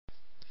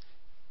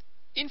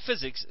in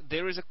physics,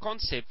 there is a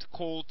concept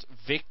called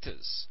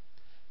vectors.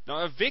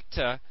 Now, a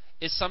vector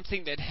is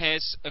something that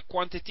has a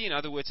quantity, in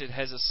other words, it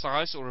has a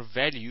size or a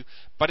value,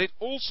 but it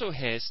also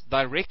has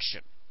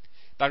direction.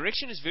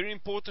 Direction is very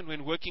important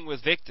when working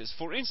with vectors.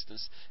 For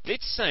instance,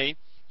 let's say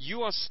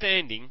you are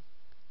standing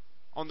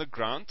on the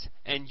ground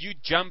and you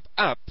jump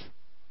up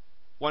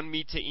 1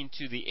 meter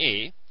into the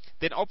air,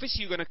 then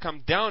obviously you're going to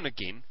come down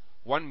again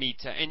 1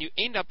 meter and you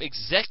end up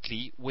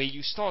exactly where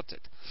you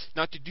started.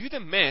 Now, to do the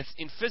math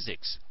in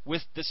physics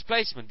with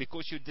displacement,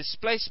 because your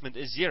displacement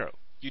is zero,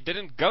 you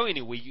didn't go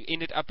anywhere, you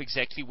ended up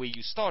exactly where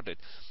you started.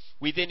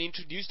 We then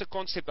introduced the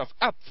concept of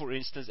up, for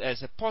instance,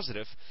 as a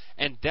positive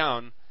and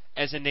down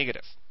as a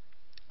negative.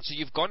 So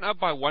you've gone up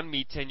by 1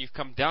 meter and you've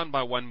come down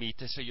by 1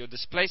 meter, so your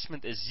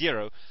displacement is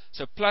 0.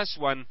 So plus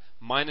 1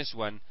 minus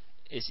 1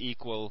 is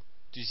equal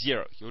to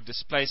 0. Your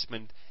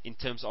displacement in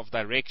terms of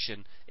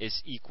direction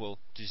is equal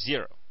to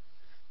 0.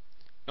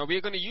 Now we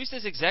are going to use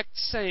this exact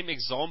same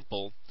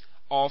example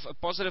of a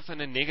positive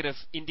and a negative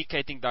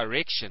indicating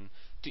direction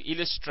to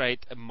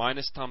illustrate a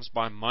minus times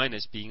by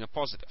minus being a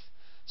positive.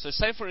 So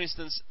say for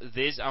instance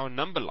there's our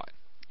number line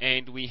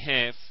and we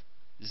have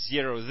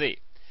 0 there.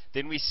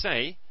 Then we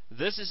say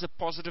this is a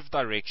positive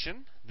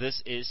direction,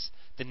 this is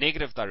the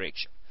negative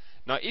direction.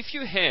 Now if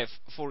you have,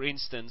 for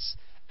instance,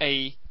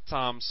 A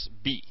times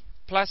B,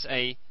 plus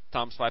A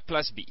times by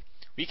plus B,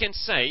 we can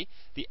say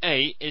the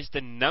A is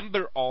the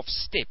number of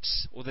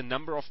steps or the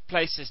number of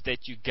places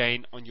that you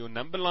gain on your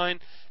number line,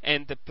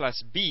 and the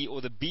plus B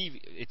or the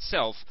B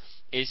itself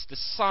is the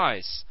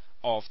size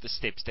of the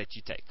steps that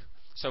you take.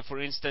 So for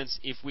instance,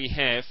 if we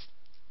have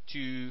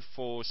 2,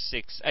 4,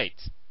 6, 8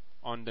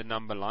 on the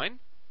number line,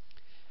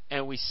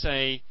 and we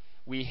say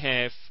we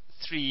have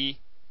 3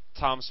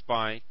 times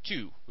by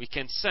 2, we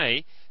can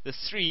say the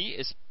 3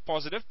 is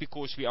positive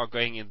because we are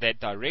going in that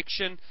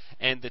direction,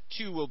 and the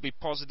 2 will be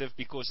positive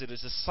because it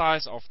is the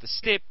size of the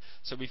step.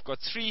 So we've got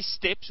 3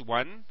 steps,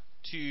 1,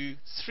 2,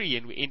 3,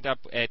 and we end up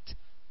at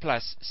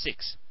plus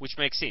 6, which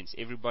makes sense.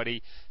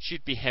 Everybody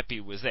should be happy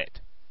with that.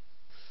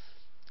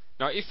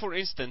 Now if for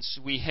instance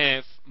we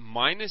have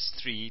minus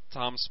 3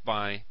 times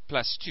by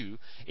plus 2,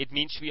 it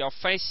means we are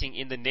facing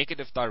in the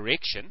negative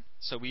direction,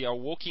 so we are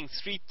walking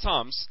 3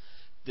 times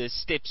the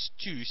steps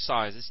 2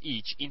 sizes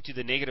each into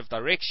the negative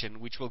direction,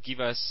 which will give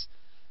us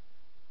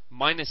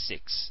minus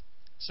 6.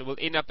 So we'll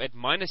end up at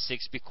minus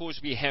 6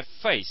 because we have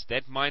faced.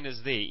 That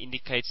minus there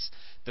indicates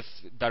the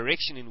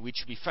direction in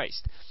which we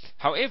faced.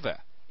 However,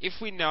 if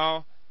we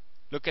now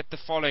look at the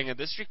following, and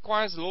this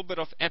requires a little bit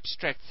of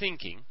abstract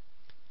thinking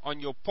on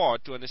your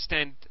part to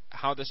understand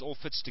how this all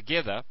fits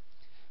together,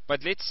 but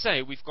let's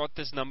say we've got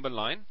this number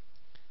line,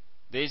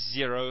 there's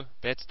 0,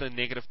 that's the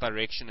negative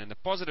direction, and the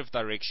positive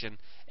direction,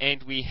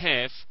 and we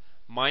have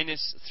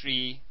minus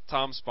 3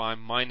 times by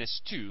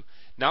minus 2.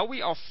 Now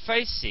we are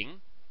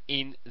facing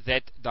in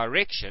that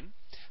direction,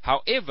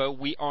 however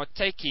we are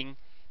taking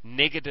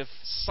negative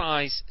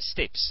size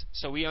steps,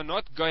 so we are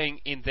not going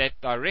in that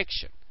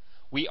direction,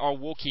 we are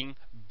walking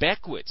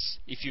backwards,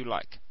 if you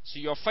like. So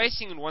you are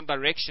facing in one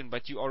direction,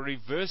 but you are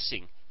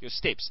reversing your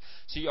steps,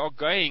 so you are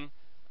going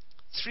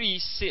 3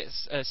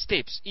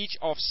 steps, each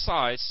of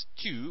size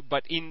 2,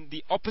 but in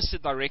the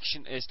opposite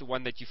direction as the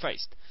one that you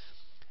faced.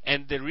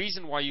 And the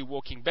reason why you're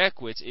walking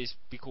backwards is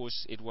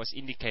because it was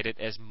indicated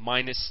as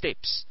minus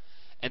steps,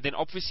 and then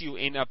obviously you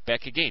end up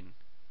back again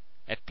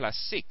at plus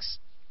 6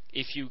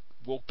 if you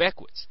walk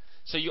backwards.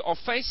 So you are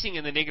facing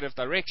in the negative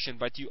direction,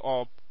 but you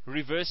are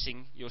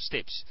reversing your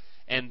steps,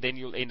 and then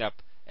you'll end up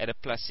at a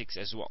plus 6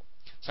 as well.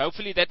 So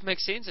hopefully that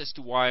makes sense as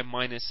to why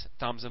minus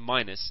times a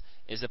minus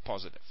is a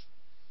positive.